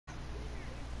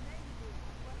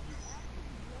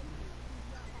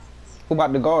Who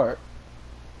about the guard?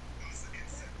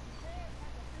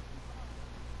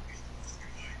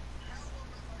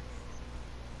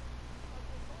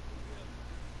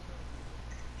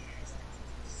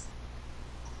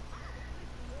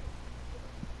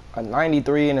 A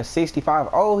 93 and a 65.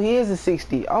 Oh, he is a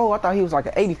 60. Oh, I thought he was like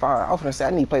an 85. I was gonna say I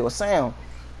need to play with Sam.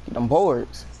 Get them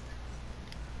boards.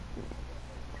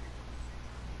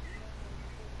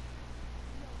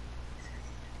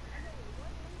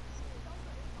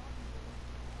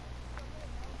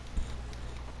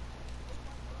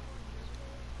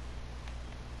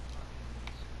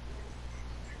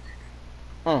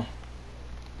 Mm.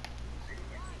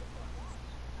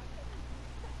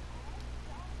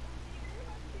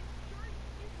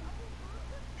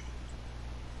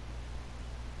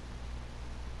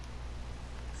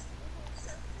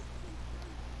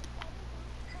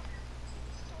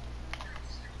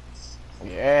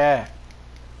 Yeah.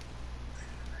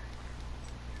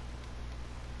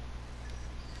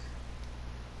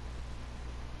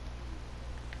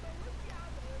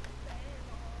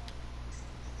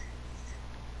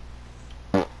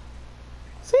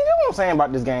 See, that's what I'm saying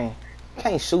about this game.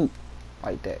 Can't shoot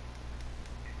like that.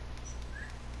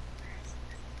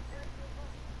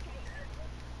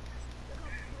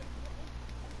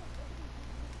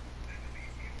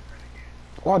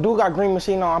 Oh, I do got green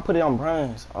machine on. I put it on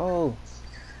bronze. Oh.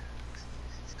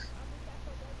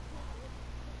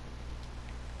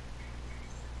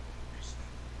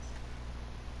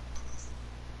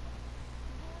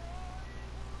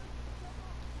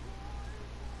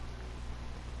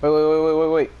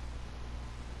 Wait.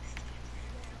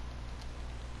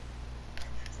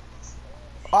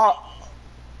 Oh,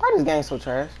 why this game so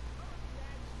trash?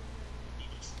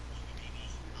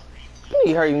 You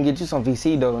need to hurry and get you some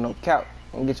VC though, no cap.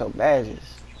 And get your badges.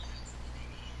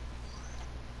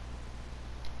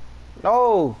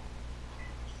 No.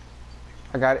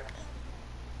 I got it.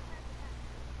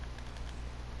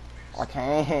 I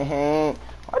can't.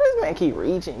 Why does man keep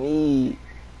reaching me?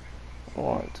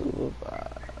 1, 2,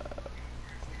 5.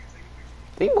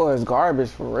 These boys garbage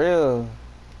for real.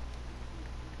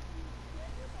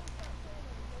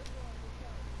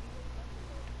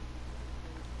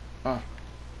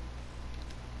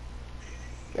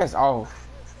 That's off.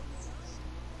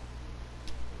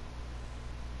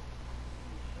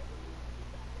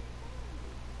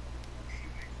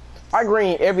 I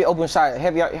green every open shot.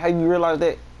 Have you realized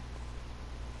that?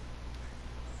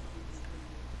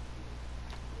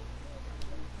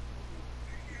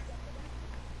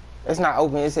 It's not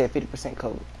open. It said 50%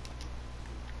 covered.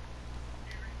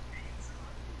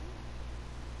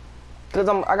 Cause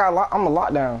I'm a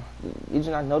lockdown. Did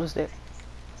you not notice that?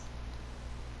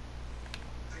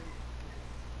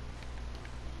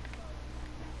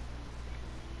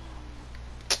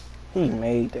 He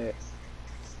made that.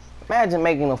 Imagine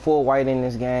making a full white in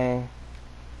this game.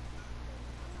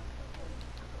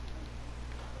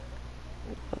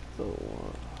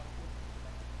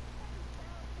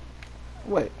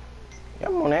 What? Yeah,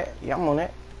 I'm on that. Yeah, I'm on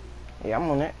that. Yeah, I'm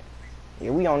on that.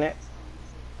 Yeah, we on that.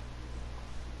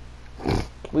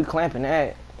 We clamping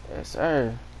that. Yes,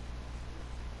 sir.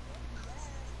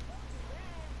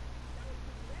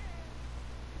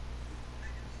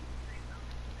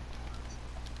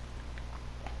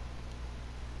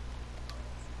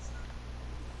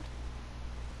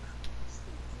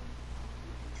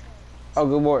 Oh,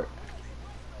 good work.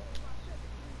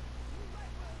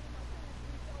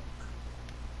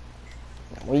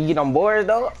 When you get on board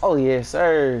though, oh yes,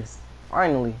 sir.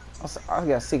 Finally. I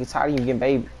got sick and tired of you getting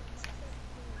baby.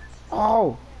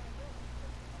 Oh.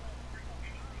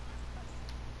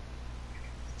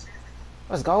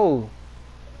 Let's go.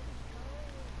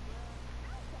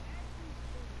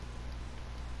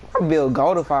 I build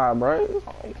goldified, bro.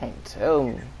 You can't tell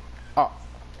me. Oh.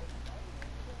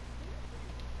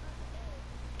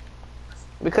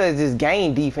 Because it's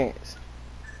game defense.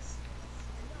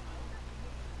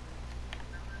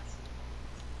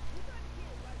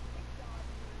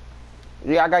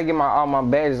 Yeah, I gotta get all my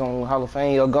badges on Hall of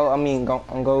Fame. Or go. I mean, go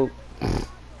on gold.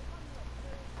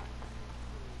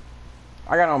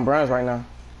 I got on bronze right now.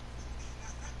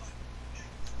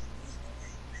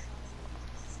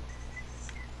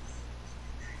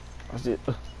 What's it?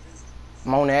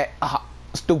 I'm on that.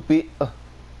 Stupid. Bro,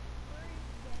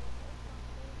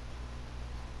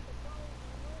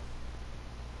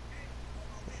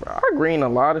 I green a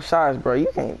lot of shots, bro. You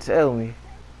can't tell me.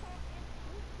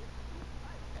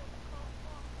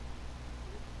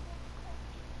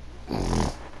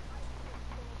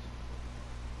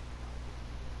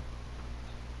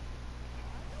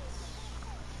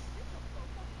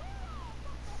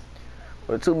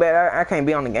 But too bad I can't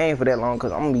be on the game for that long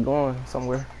because I'm gonna be going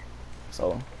somewhere.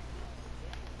 So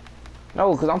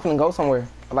no, because I'm finna go somewhere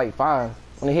at like 5.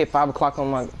 When it hit 5 o'clock, I'm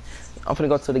finna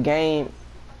go to the game.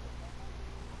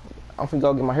 I'm finna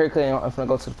go get my haircut and I'm finna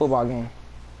go to the football game.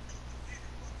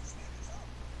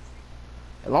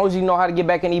 As long as you know how to get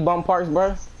back in these bum parks,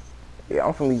 bro. Yeah,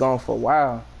 I'm finna be gone for a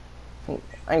while. I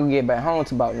ain't gonna get back home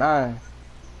till about 9.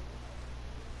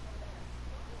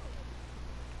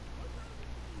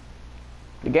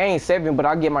 The game's 7, but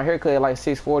I get my haircut at like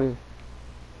 6:40.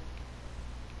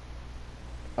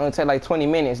 It'll take like 20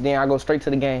 minutes, then I go straight to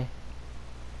the game.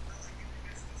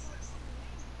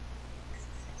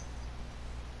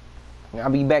 I'll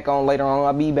be back on later on.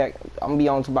 I'm gonna be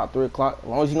on to about 3 o'clock. As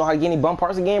long as you know how to get any bum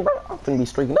parts again, bro, I'm finna be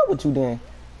streaking up with you then.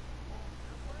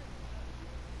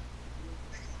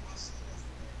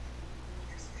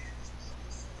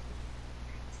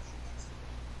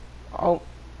 Oh.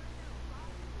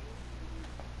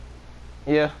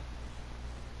 Yeah.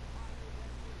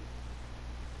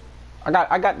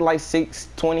 I got like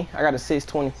 620. I got a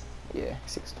 620. Yeah,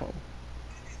 620.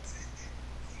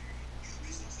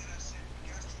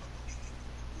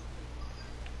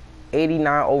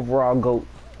 89 overall GOAT.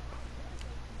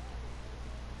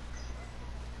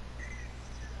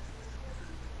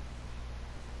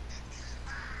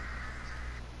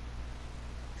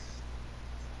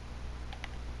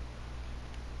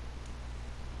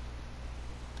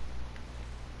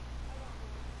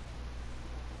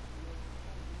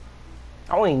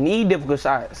 I don't even need difficult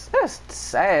shots. That's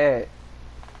sad.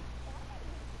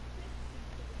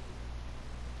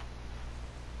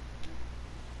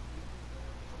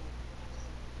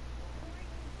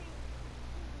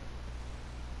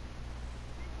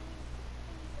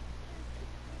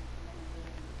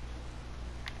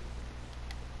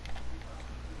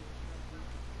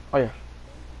 Oh yeah.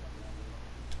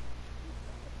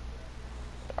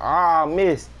 Ah,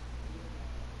 missed.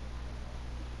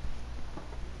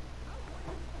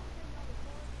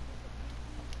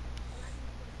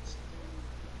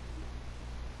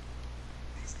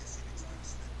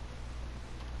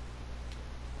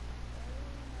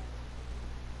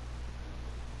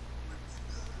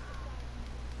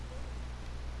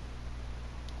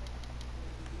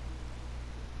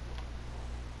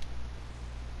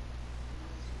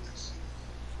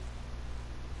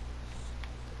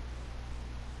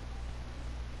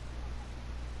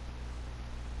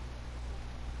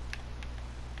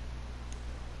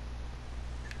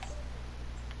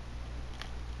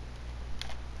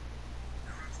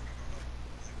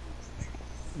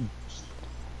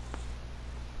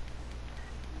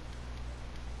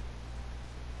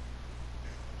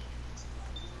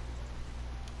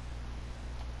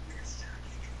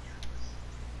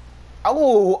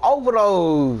 Oh,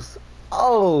 overdose.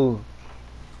 Oh.